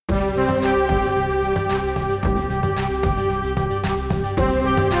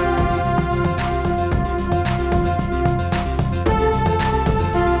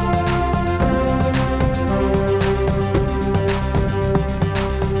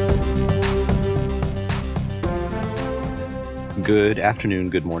Good afternoon,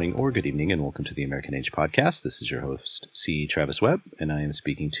 good morning, or good evening, and welcome to the American Age Podcast. This is your host, C. Travis Webb, and I am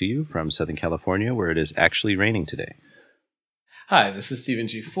speaking to you from Southern California, where it is actually raining today. Hi, this is Stephen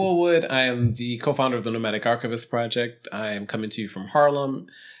G. Fullwood. I am the co-founder of the Nomadic Archivist Project. I am coming to you from Harlem.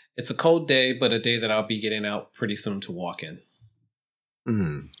 It's a cold day, but a day that I'll be getting out pretty soon to walk in.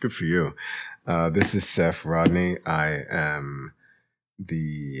 Good for you. This is Seth Rodney. I am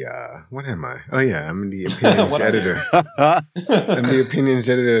what am I? Oh yeah, I'm the opinions editor. I'm the opinions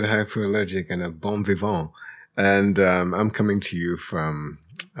editor at Hyperallergic and a Bon Vivant. And I'm coming to you from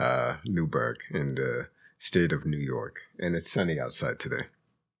Newburgh in the state of New York. And it's sunny outside today.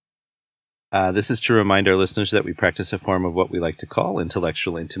 This is to remind our listeners that we practice a form of what we like to call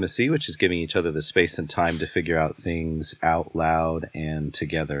intellectual intimacy, which is giving each other the space and time to figure out things out loud and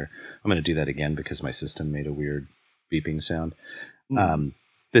together. I'm going to do that again because my system made a weird beeping sound.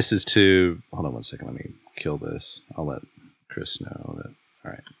 This is to, hold on one second, let me kill this. I'll let Chris know that,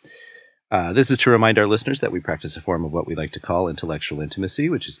 all right. This is to remind our listeners that we practice a form of what we like to call intellectual intimacy,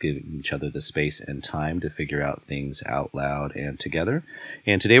 which is giving each other the space and time to figure out things out loud and together.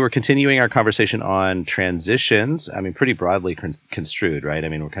 And today we're continuing our conversation on transitions. I mean, pretty broadly construed, right? I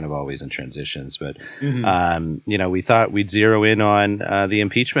mean, we're kind of always in transitions, but, we thought we'd zero in on the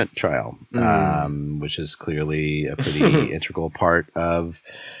impeachment trial, which is clearly a pretty integral part of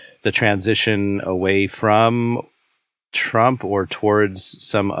the transition away from Trump or towards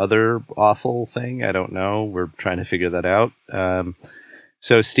some other awful thing. I don't know. We're trying to figure that out.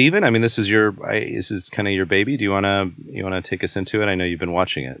 So Stephen, I mean, this is kind of your baby. Do you want to take us into it? I know you've been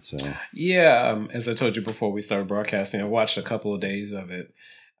watching it. So yeah, as I told you before we started broadcasting, I watched a couple of days of it.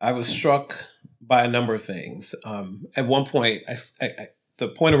 I was struck by a number of things. At one point, the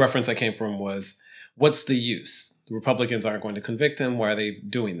point of reference I came from was, what's the use? The Republicans aren't going to convict him. Why are they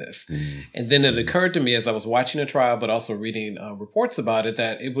doing this? And then it occurred to me as I was watching the trial, but also reading reports about it,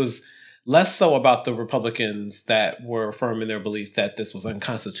 that it was less so about the Republicans that were firm in their belief that this was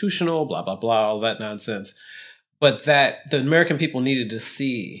unconstitutional, blah, blah, blah, all that nonsense, but that the American people needed to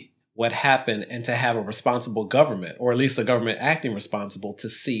see what happened and to have a responsible government, or at least a government acting responsible, to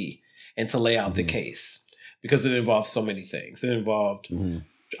see and to lay out the case, because it involved so many things. It involved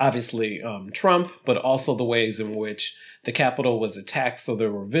obviously Trump, but also the ways in which the Capitol was attacked. So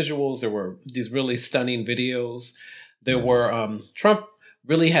there were visuals, there were these really stunning videos. There were Trump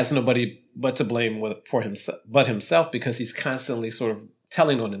really has nobody but to blame for himself, because he's constantly sort of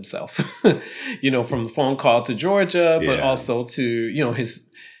telling on himself, from the phone call to Georgia, but also to,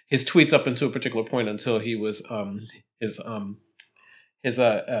 his tweets up until a particular point, until he was his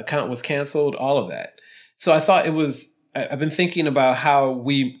account was canceled, all of that. So I thought I've been thinking about how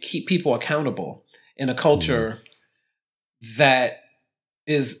we keep people accountable in a culture that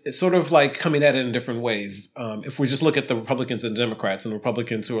is sort of like coming at it in different ways. If we just look at the Republicans and Democrats, and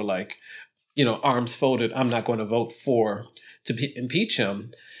Republicans who are like, arms folded, I'm not going to vote to impeach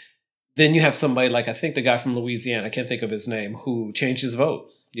him. Then you have somebody like, I think the guy from Louisiana, I can't think of his name, who changed his vote,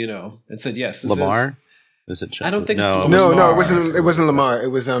 and said, yes. Lamar? Is it? I don't think no, it wasn't Lamar. It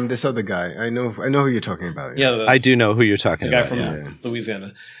was this other guy. I know who you're talking about. Yeah, I do know who you're talking about. The guy from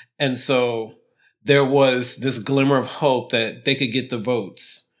Louisiana. And so there was this glimmer of hope that they could get the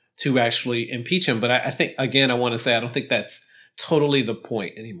votes to actually impeach him. But I think, again, I want to say, I don't think that's totally the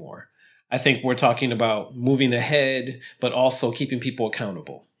point anymore. I think we're talking about moving ahead, but also keeping people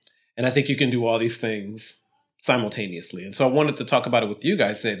accountable. And I think you can do all these things simultaneously. And so I wanted to talk about it with you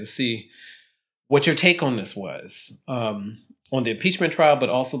guys today to see what your take on this was, on the impeachment trial, but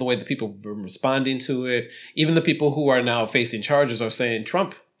also the way that people have been responding to it. Even the people who are now facing charges are saying,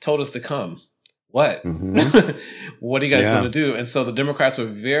 Trump told us to come. What? What are you guys going to do? And so the Democrats were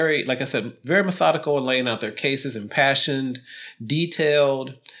very, like I said, very methodical in laying out their cases, impassioned,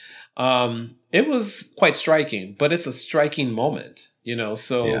 detailed. It was quite striking, but it's a striking moment,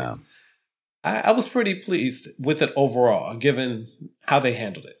 so I was pretty pleased with it overall, given how they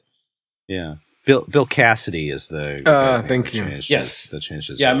handled it. Yeah. Bill Cassidy is the thank you. Yes. That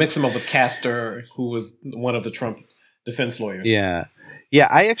changes. Yeah, I mixed him up with Castor, who was one of the Trump defense lawyers. Yeah. Yeah,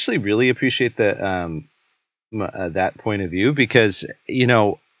 I actually really appreciate that point of view, because,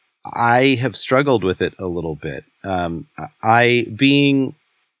 I have struggled with it a little bit.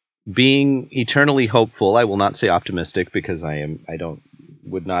 Being eternally hopeful, I will not say optimistic, because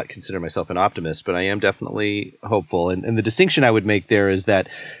would not consider myself an optimist, but I am definitely hopeful. And the distinction I would make there is that,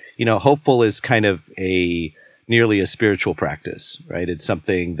 hopeful is kind of nearly a spiritual practice, right? It's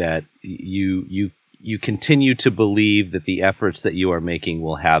something that you continue to believe that the efforts that you are making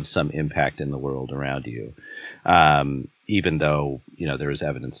will have some impact in the world around you. even though, there is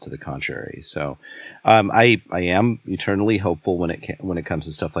evidence to the contrary. So I am eternally hopeful when it comes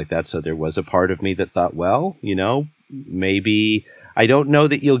to stuff like that. So there was a part of me that thought, well, maybe I don't know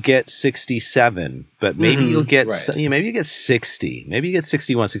that you'll get 67, but maybe you'll get maybe you get 60, maybe you get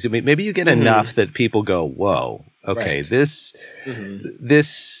 61, 60, maybe you get enough that people go, whoa, okay, this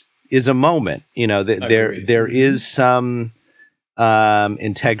is a moment. There is some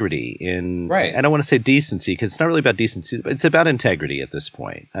integrity in, I don't want to say decency, because it's not really about decency, but it's about integrity at this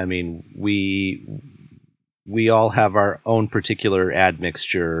point. I mean, we all have our own particular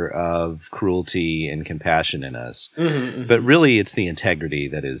admixture of cruelty and compassion in us, but really it's the integrity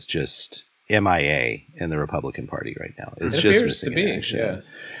that is just MIA in the Republican Party right now. It's just missing in action.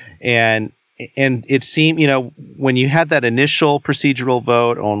 And it seemed, when you had that initial procedural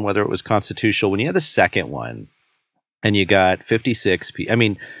vote on whether it was constitutional, when you had the second one and you got 56 people, I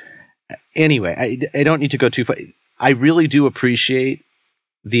mean, anyway, I don't need to go too far. I really do appreciate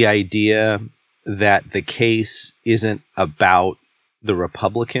the idea that the case isn't about the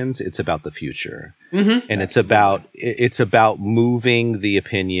Republicans, it's about the future. And it's about moving the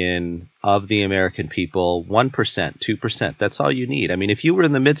opinion of the American people 1%, 2%. That's all you need. I mean, if you were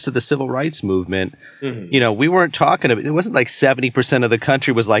in the midst of the civil rights movement, we weren't talking about, it wasn't like 70% of the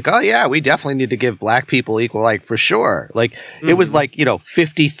country was like, oh yeah, we definitely need to give black people equal, like for sure. Like it was like,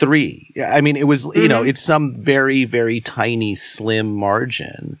 53. I mean, it was, it's some very, very tiny, slim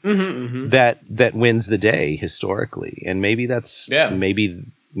margin that wins the day historically. And maybe that's,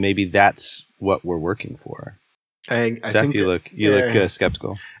 maybe that's what we're working for. I Seth, think you look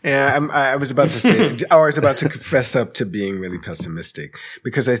skeptical. Yeah, I was about to say, I was about to confess up to being really pessimistic,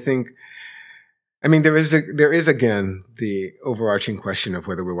 because I think, there is again the overarching question of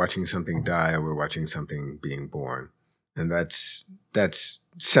whether we're watching something die or we're watching something being born, and that's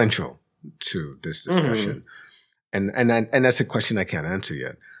central to this discussion, and that's a question I can't answer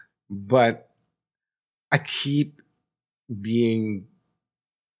yet, but I keep being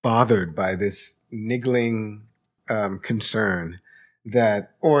bothered by this niggling concern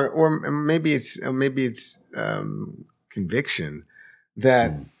that, or maybe it's conviction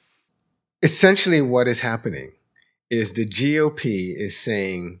that essentially what is happening is the GOP is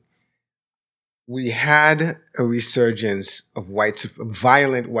saying we had a resurgence of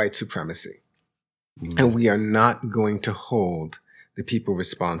violent white supremacy, and we are not going to hold the people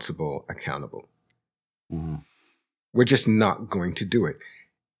responsible accountable. We're just not going to do it.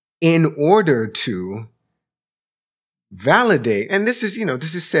 In order to validate, and this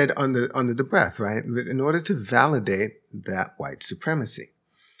is said under the breath, right? In order to validate that white supremacy,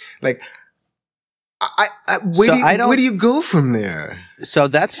 like, where do you go from there? So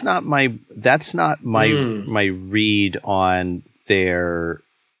that's not my my read on their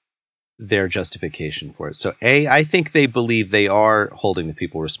justification for it. So I think they believe they are holding the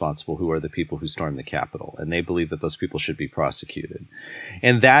people responsible, who are the people who stormed the Capitol, and they believe that those people should be prosecuted.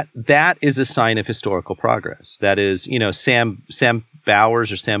 And that is a sign of historical progress. That is, Sam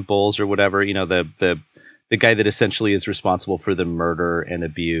Bowers or Sam Bowles or whatever, the guy that essentially is responsible for the murder and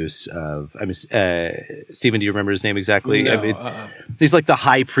abuse of, Stephen, do you remember his name exactly? No, he's like the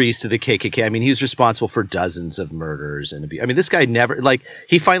high priest of the KKK. He was responsible for dozens of murders and abuse. This guy never,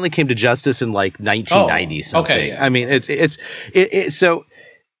 he finally came to justice in 1990 something. Okay, yeah. So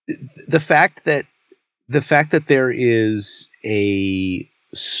the fact that there is a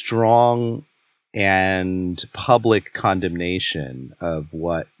strong and public condemnation of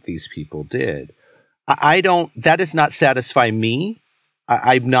what these people did, that does not satisfy me.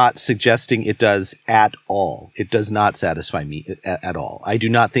 I'm not suggesting it does at all. It does not satisfy me at all. I do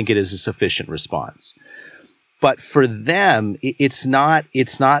not think it is a sufficient response. But for them, it's not,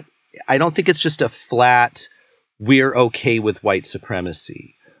 I don't think it's just a flat, we're okay with white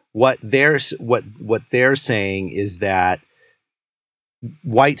supremacy. What they're saying is that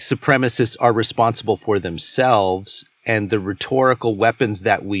white supremacists are responsible for themselves, and the rhetorical weapons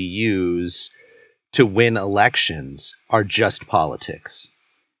that we use to win elections are just politics.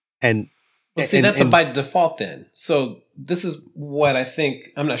 And that's a by default then. So this is what I think.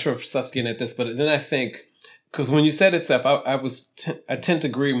 I'm not sure if Seth's getting at this, but then I think, because when you said it, Seth, I tend to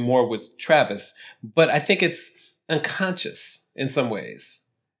agree more with Travis, but I think it's unconscious in some ways.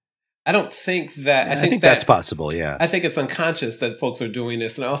 I don't think that. I think that's possible. Yeah, I think it's unconscious that folks are doing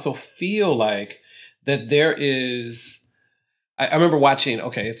this, and I also feel like that there is. I remember watching.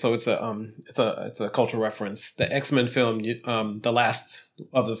 Okay, so it's a cultural reference. The X-Men film, the last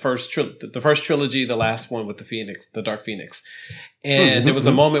of the first trilogy, the last one with the Dark Phoenix, and there was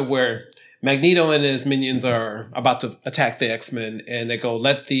a moment where Magneto and his minions are about to attack the X-Men, and they go,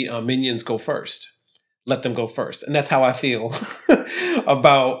 "Let the minions go first." let them go first. And that's how I feel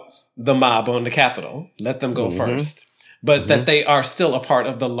about the mob on the Capitol. Let them go first. But that they are still a part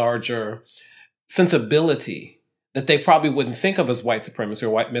of the larger sensibility that they probably wouldn't think of as white supremacy or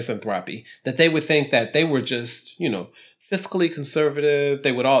white misanthropy, that they would think that they were just, fiscally conservative.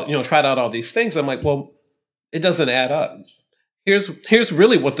 They would all, tried out all these things. I'm like, well, it doesn't add up. Here's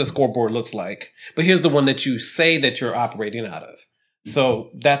really what the scoreboard looks like, but here's the one that you say that you're operating out of.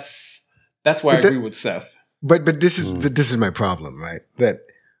 So that's why I agree with Seth. But this is my problem, right? That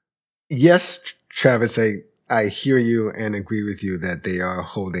yes, Travis, I hear you and agree with you that they are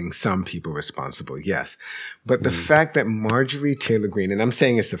holding some people responsible. Yes. But the fact that Marjorie Taylor Greene, and I'm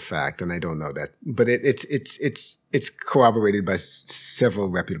saying it's a fact and I don't know that, but it's corroborated by several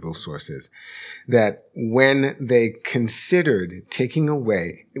reputable sources, that when they considered taking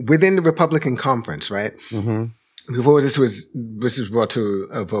away within the Republican conference, right? Before this was brought to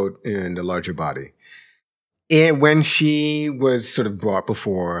a vote in the larger body. And when she was sort of brought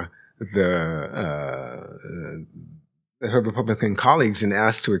before her Republican colleagues and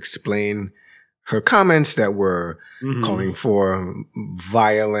asked to explain her comments that were calling for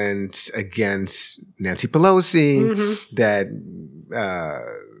violence against Nancy Pelosi, that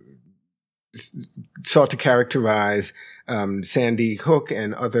sought to characterize Sandy Hook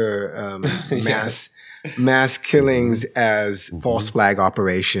and other mass killings as false flag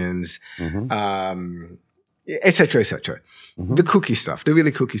operations, et cetera, et cetera. The kooky stuff, the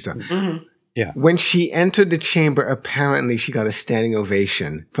really kooky stuff. Yeah. When she entered the chamber, apparently she got a standing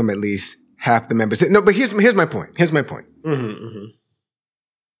ovation from at least half the members. No, but here's my point.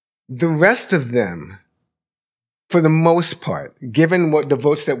 The rest of them, for the most part, given what the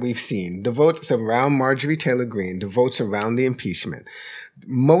votes that we've seen, the votes around Marjorie Taylor Greene, the votes around the impeachment,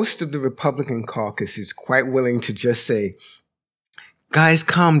 most of the Republican caucus is quite willing to just say, guys,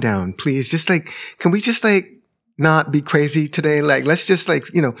 calm down, please. Just can we just not be crazy today? Let's just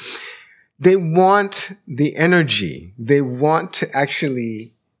they want the energy. They want to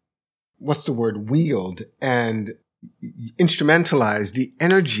actually, wield and instrumentalize the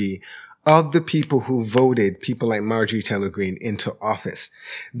energy of the people who voted people like Marjorie Taylor Greene into office.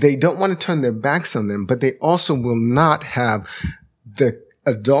 They don't want to turn their backs on them, but they also will not have the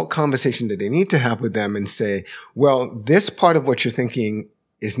adult conversation that they need to have with them and say, well, this part of what you're thinking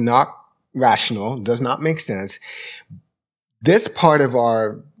is not rational, does not make sense. This part of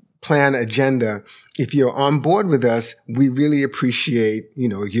our plan agenda, if you're on board with us, we really appreciate,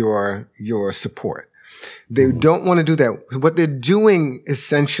 your support. They don't want to do that. What they're doing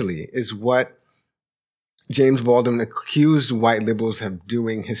essentially is what James Baldwin accused white liberals of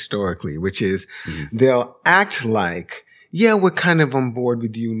doing historically, which is they'll act like, yeah, we're kind of on board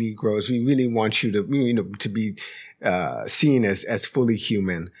with you Negroes. We really want you to be seen as fully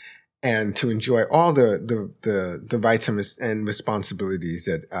human and to enjoy all the rights and responsibilities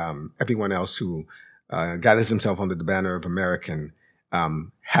that everyone else who gathers himself under the banner of American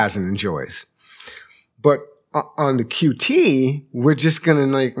has and enjoys. But on the QT, we're just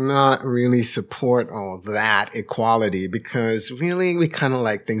going to not really support all that equality because really we kind of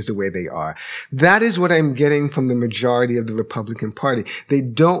like things the way they are. That is what I'm getting from the majority of the Republican Party. They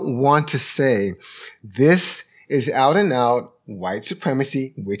don't want to say this is out and out white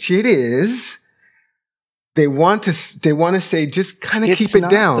supremacy, which it is. They want to say just kind of keep it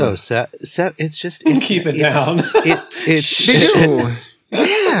down. Though, Seth, it's just keep it down. They do.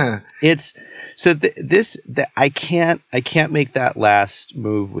 Yeah. It's so I can't make that last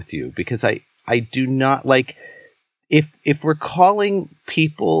move with you because I do not like if we're calling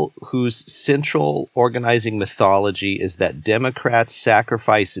people whose central organizing mythology is that Democrats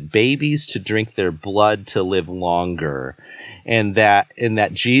sacrifice babies to drink their blood to live longer and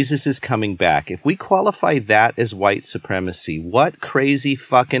that Jesus is coming back. If we qualify that as white supremacy, what crazy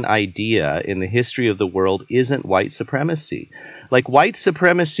fucking idea in the history of the world isn't white supremacy? White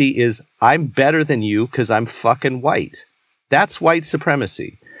supremacy is I'm better than you because I'm fucking white. That's white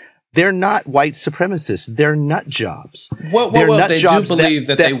supremacy. They're not white supremacists. They're nut jobs. Well, they do believe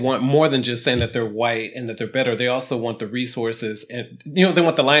that they want more than just saying that they're white and that they're better. They also want the resources and, they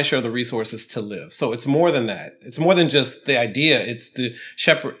want the lion's share of the resources to live. So it's more than that. It's more than just the idea. It's the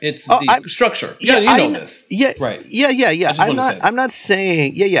shepherd. It's the structure. Yeah, you know this. Yeah. Right. Yeah. I'm not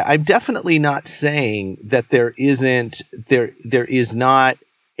saying, I'm definitely not saying that there is not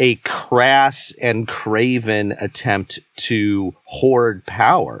a crass and craven attempt to hoard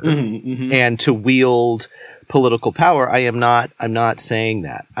power and to wield political power. I'm not saying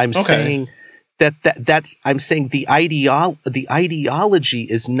that. I'm saying I'm saying the ideology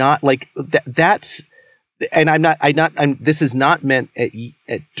is not that's this is not meant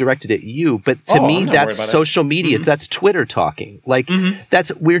directed at you, but to me, that's social media. Mm-hmm. That's Twitter talking. Like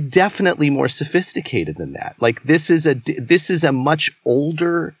we're definitely more sophisticated than that. Like this is a much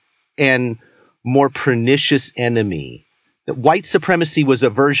older and more pernicious enemy. That white supremacy was a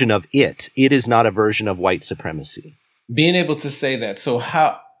version of it. It is not a version of white supremacy. Being able to say that. So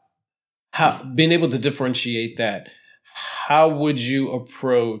how being able to differentiate that, how would you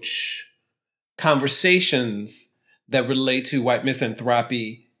approach conversations that relate to white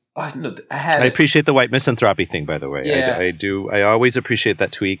misanthropy? I appreciate the white misanthropy thing, by the way. Yeah. I do. I always appreciate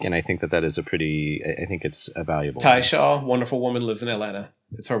that tweak, and I think that is I think it's a valuable. Ty Shaw, wonderful woman, lives in Atlanta.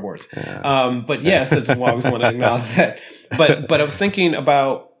 It's her words. Yeah. But yes, I just always want to acknowledge that. But I was thinking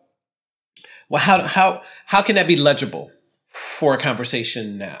about, well, how can that be legible for a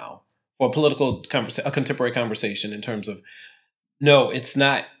conversation now, or a contemporary conversation in terms of, no, it's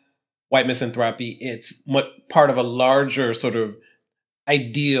not white misanthropy. It's part of a larger sort of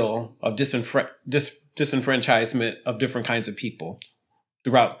ideal of disenfranchisement of different kinds of people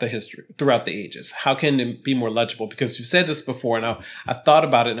throughout the ages. How can it be more legible? Because you said this before, and I thought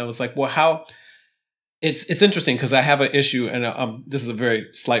about it, and I was like, well, how? It's interesting because I have an issue, and this is a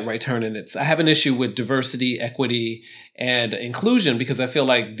very slight right turn, and I have an issue with diversity, equity, and inclusion, because I feel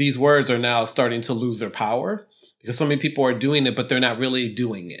like these words are now starting to lose their power because so many people are doing it, but they're not really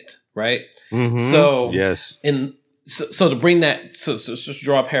doing it, right? Mm-hmm. So yes, so to bring that, so just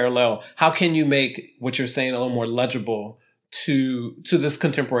draw a parallel. How can you make what you're saying a little more legible to this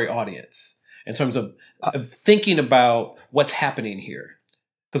contemporary audience in terms of thinking about what's happening here?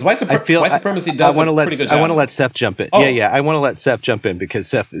 Because white supremacy does a pretty good job. I want to let Seth jump in. Oh. Yeah. I want to let Seth jump in because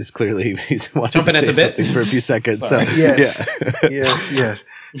Seth is clearly he's wanting to say something for a few seconds. So, yes.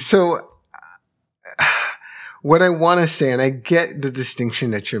 So what I want to say, and I get the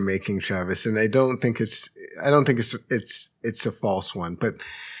distinction that you're making, Travis, and I don't think it's a false one. But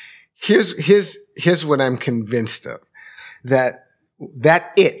here's what I'm convinced of. That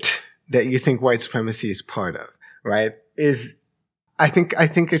you think white supremacy is part of, right, is I think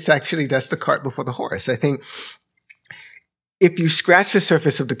it's actually, that's the cart before the horse. I think if you scratch the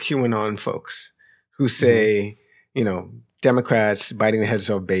surface of the QAnon folks who say, Democrats biting the heads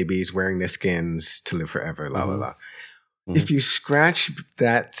off babies, wearing their skins to live forever, la la la. Mm-hmm. If you scratch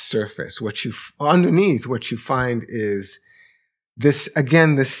that surface, what you find is this,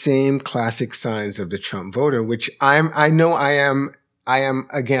 again, the same classic signs of the Trump voter, which I am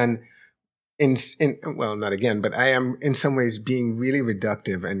again, not again, but I am in some ways being really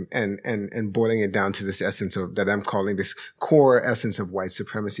reductive and boiling it down to this essence that I'm calling this core essence of white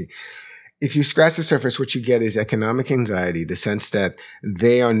supremacy. If you scratch the surface, what you get is economic anxiety, the sense that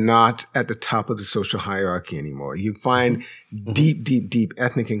they are not at the top of the social hierarchy anymore. You find deep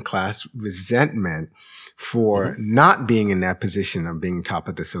ethnic and class resentment for not being in that position of being top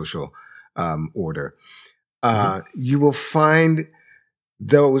of the social order. You will find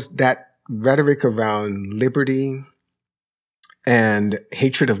that rhetoric around liberty and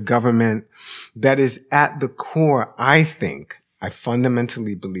hatred of government that is at the core, I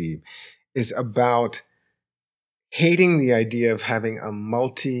fundamentally believe, is about hating the idea of having a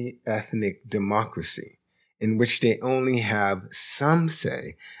multi-ethnic democracy in which they only have some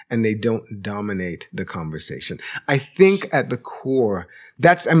say and they don't dominate the conversation. I think at the core,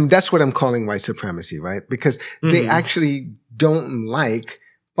 that's what I'm calling white supremacy, right? Because they actually don't like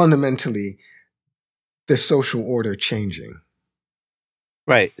fundamentally the social order changing.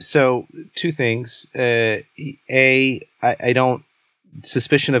 Right. So two things. I don't.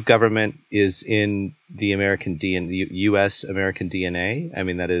 Suspicion of government is in the American DNA, the U.S. American DNA. I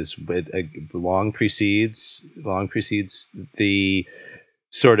mean, that is long precedes the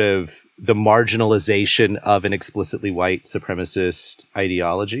sort of the marginalization of an explicitly white supremacist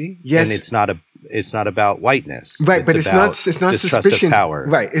ideology. Yes, and it's not about whiteness, right? But it's not suspicion of power,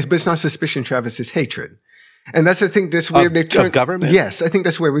 right? But it's not suspicion, Travis. It's hatred, and that's, I think, this where they turn of government. Yes, I think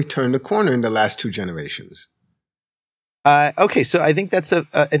that's where we turned the corner in the last two generations. Okay, so I think that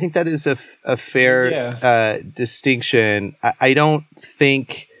is a fair distinction. I don't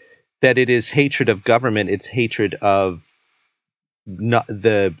think that it is hatred of government. It's hatred of not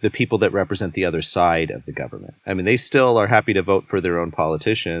the people that represent the other side of the government. I mean, they still are happy to vote for their own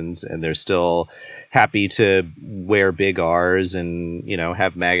politicians, and they're still happy to wear big R's and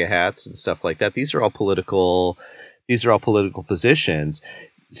have MAGA hats and stuff like that. These are all political positions.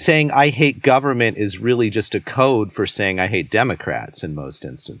 saying I hate government is really just a code for saying I hate Democrats in most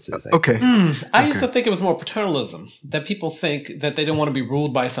instances. Okay. I used to think it was more paternalism, that people think that they don't want to be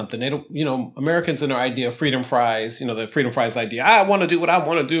ruled by something. They don't, Americans in their idea of freedom fries, the freedom fries idea, I want to do what I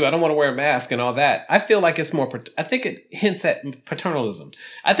want to do. I don't want to wear a mask and all that. I feel like it's more, I think it hints at paternalism.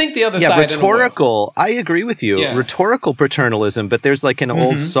 I think the other side. Rhetorical, I agree with you. Yeah. Rhetorical paternalism, but there's like an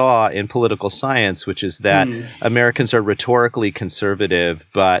old saw in political science, which is that Americans are rhetorically conservative,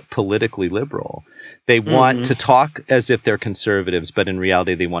 but politically liberal. They want to talk as if they're conservatives, but in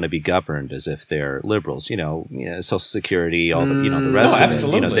reality, they want to be governed as if they're liberals. Social Security, all the the rest of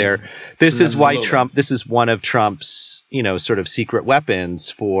absolutely. it. This is why Trump. This is one of Trump's sort of secret weapons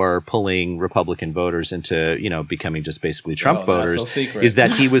for pulling Republican voters into becoming just basically Trump voters. So is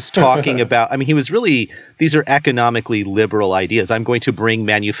that he was talking about? I mean, he was really. These are economically liberal ideas. I'm going to bring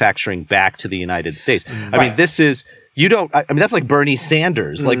manufacturing back to the United States. I mean, this is. That's like Bernie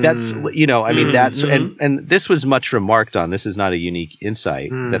Sanders. Like that's, that's, and this was much remarked on. This is not a unique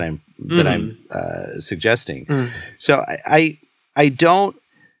insight that I'm suggesting. So I don't,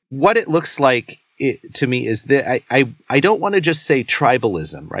 what it looks like to me is that I don't want to just say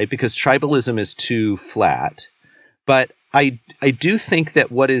tribalism, right? Because tribalism is too flat, but I do think that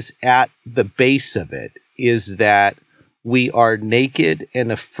what is at the base of it is that we are naked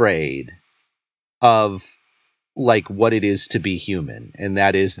and afraid of like what it is to be human, and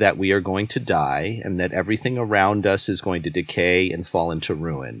that is that we are going to die and that everything around us is going to decay and fall into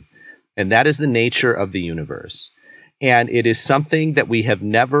ruin. And that is the nature of the universe. And it is something that we have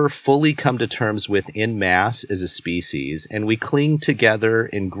never fully come to terms with en masse as a species, and we cling together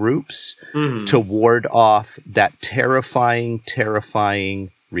in groups to ward off that terrifying,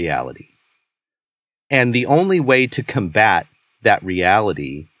 terrifying reality. And the only way to combat that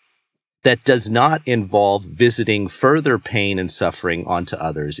reality that does not involve visiting further pain and suffering onto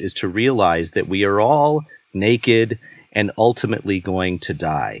others is to realize that we are all naked and ultimately going to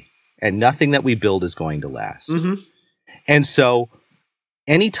die, and nothing that we build is going to last. And so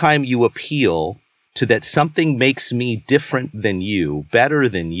anytime you appeal to that something makes me different than you, better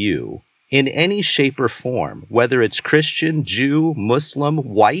than you, in any shape or form, whether it's Christian, Jew, Muslim,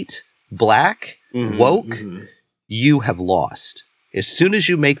 white, black, woke, you have lost. As soon as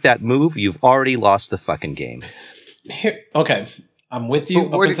you make that move, you've already lost the fucking game. Okay, I'm with you.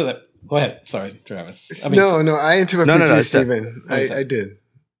 Go ahead. Sorry, Travis. No, I interrupted you, Stephen. I did.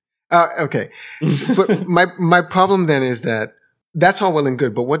 Okay. But my problem then is that that's all well and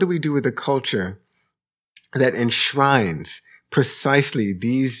good, but what do we do with a culture that enshrines precisely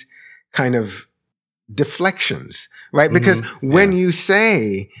these kind of deflections, right? Because when you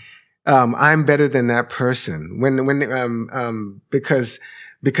say, I'm better than that person, because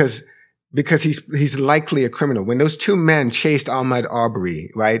he's likely a criminal. When those two men chased Ahmaud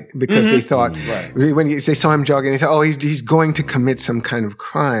Arbery, right? Because they thought, when they saw him jogging, they thought, oh, he's going to commit some kind of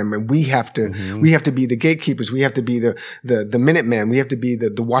crime, and we have to be the gatekeepers, we have to be the Minutemen, we have to be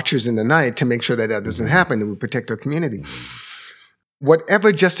the watchers in the night to make sure that doesn't happen, and we protect our community.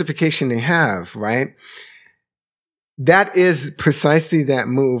 Whatever justification they have, right? That is precisely that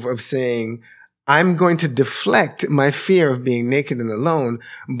move of saying, I'm going to deflect my fear of being naked and alone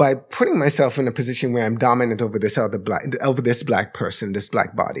by putting myself in a position where I'm dominant over this black person, this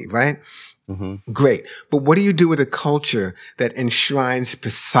black body, right? Great. But what do you do with a culture that enshrines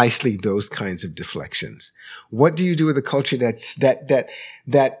precisely those kinds of deflections? What do you do with a culture that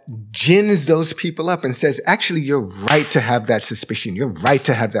gins those people up and says, actually, you're right to have that suspicion. You're right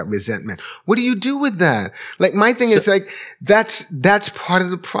to have that resentment. What do you do with that? Like, my thing is like, that's part of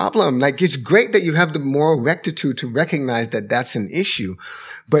the problem. Like, it's great that you have the moral rectitude to recognize that that's an issue,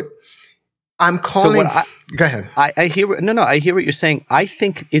 but I'm calling. Go ahead. I hear. I hear what you're saying. I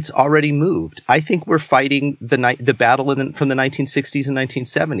think it's already moved. I think we're fighting the battle from the 1960s and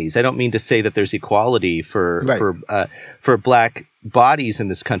 1970s. I don't mean to say that there's equality for black bodies in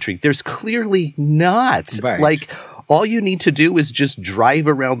this country. There's clearly not. Right. Like, all you need to do is just drive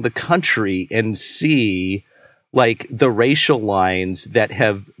around the country and see, like, the racial lines that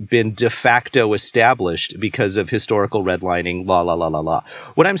have been de facto established because of historical redlining,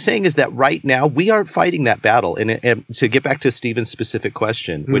 What I'm saying is that right now, we aren't fighting that battle. And to get back to Stephen's specific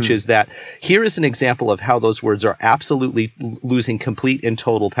question, which is that here is an example of how those words are absolutely losing complete and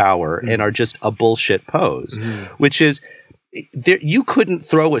total power and are just a bullshit pose, which is, you couldn't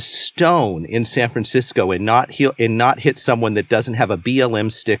throw a stone in San Francisco and not hit someone that doesn't have a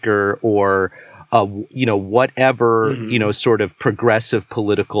BLM sticker or whatever, sort of progressive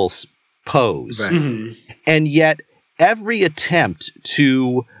political pose. Right. And yet every attempt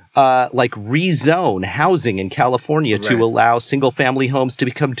to like rezone housing in California to allow single family homes to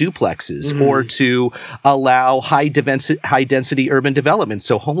become duplexes or to allow high density urban development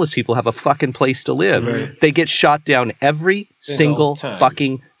so homeless people have a fucking place to live. They get shot down every single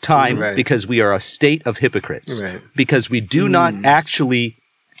fucking time because we are a state of hypocrites. Because we do not actually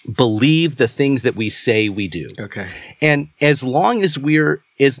believe the things that we say we do. Okay. And as long as we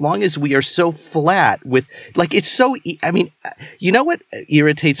are so flat with, like, it's so, I mean, you know what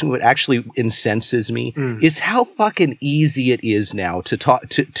irritates me, what actually incenses me, is how fucking easy it is now to talk,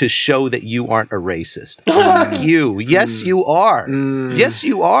 to show that you aren't a racist. Fuck you. Yes, you are. Yes,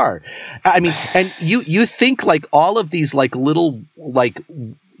 you are. I mean, and you think like all of these like little, like,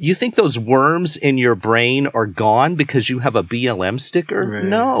 you think those worms in your brain are gone because you have a BLM sticker?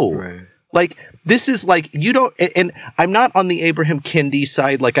 No. Like, this is like, you don't, and I'm not on the Abraham Kendi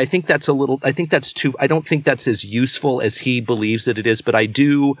side. Like, I think that's I don't think that's as useful as he believes that it is, but I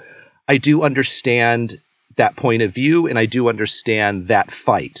do understand that point of view, and I do understand that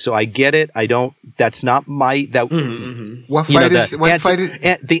fight. So I get it. That's not my, that, What fight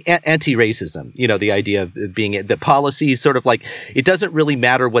is, the anti-racism, you know, the idea of being, the policy is sort of like, it doesn't really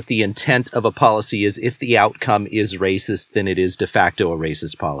matter what the intent of a policy is. If the outcome is racist, then it is de facto a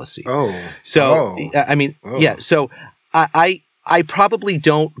racist policy. I mean, yeah. So I probably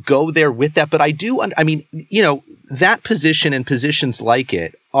don't go there with that, but I do, I mean, you know, that position and positions like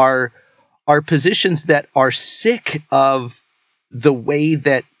it are positions that are sick of the way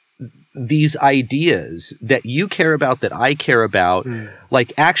that these ideas that you care about, that I care about,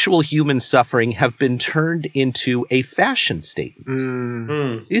 like actual human suffering, have been turned into a fashion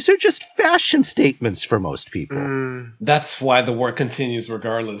statement. These are just fashion statements for most people. That's why the work continues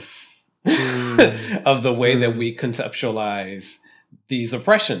regardless of the way that we conceptualize these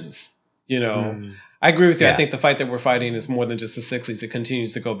oppressions, you know. I agree with you. I think the fight that we're fighting is more than just the 60s. It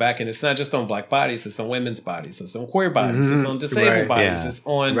continues to go back, and it's not just on Black bodies. It's on women's bodies. It's on queer bodies. It's on disabled bodies. It's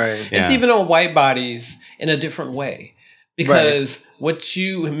on, it's even on white bodies in a different way. Because what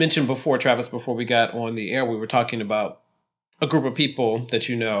you mentioned before, Travis, before we got on the air, we were talking about a group of people that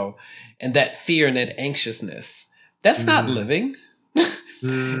you know, and that fear and that anxiousness. That's not living.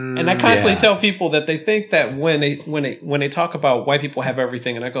 And I constantly tell people that they think that when they talk about white people have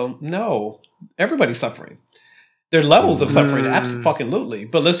everything, and I go, no, everybody's suffering. There are levels of suffering, absolutely.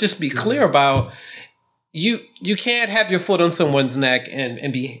 But let's just be clear about you can't have your foot on someone's neck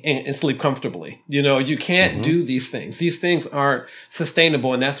and sleep comfortably. You know, you can't do these things. These things aren't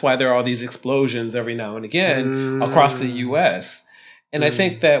sustainable, and that's why there are these explosions every now and again across the US. And I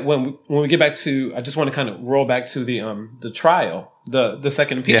think that when we get back to, I just want to kind of roll back to the trial, the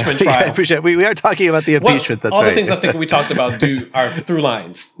second impeachment trial. I appreciate it. We are talking about the impeachment. That's all right. The things I think we talked about are through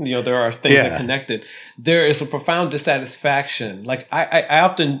lines. You know, there are things that connected. There is a profound dissatisfaction. Like I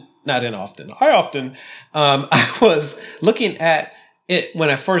was looking at it when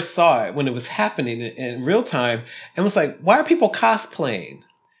I first saw it, when it was happening in real time, and was like, why are people cosplaying?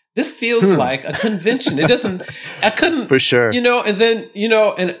 This feels like a convention. I couldn't, for sure. You know, and then, you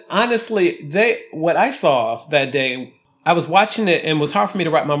know, and honestly, what I saw that day, I was watching it and it was hard for me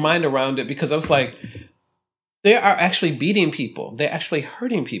to wrap my mind around it, because I was like, they are actually beating people. They're actually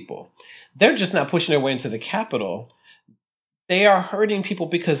hurting people. They're just not pushing their way into the Capitol. They are hurting people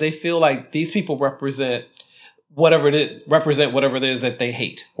because they feel like these people represent whatever it is that they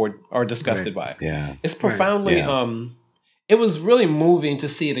hate or are disgusted by. Yeah. It's profoundly, it was really moving to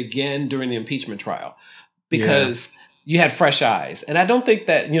see it again during the impeachment trial, because you had fresh eyes. And I don't think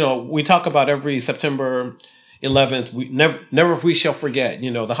that, you know, we talk about every September 11th, we shall forget,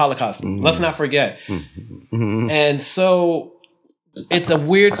 you know, the Holocaust. Let's not forget. And so it's a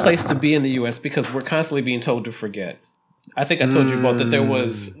weird place to be in the US, because we're constantly being told to forget. I think I told you both that there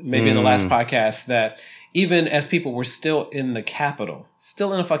was, maybe in the last podcast, that even as people were still in the Capitol,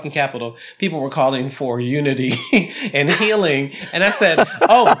 still in the fucking Capitol, people were calling for unity and healing. And I said,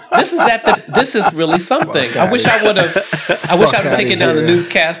 oh, this is really something. I wish I would have taken down the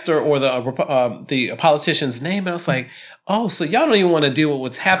newscaster or the politician's name. And I was like, oh, so y'all don't even want to deal with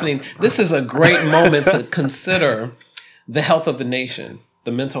what's happening. This is a great moment to consider the health of the nation,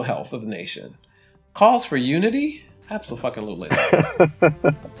 the mental health of the nation. Calls for unity? Absolutely.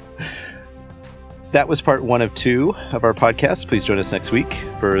 That was part 1 of 2 of our podcast. Please join us next week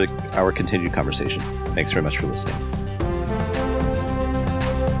for our continued conversation. Thanks very much for listening.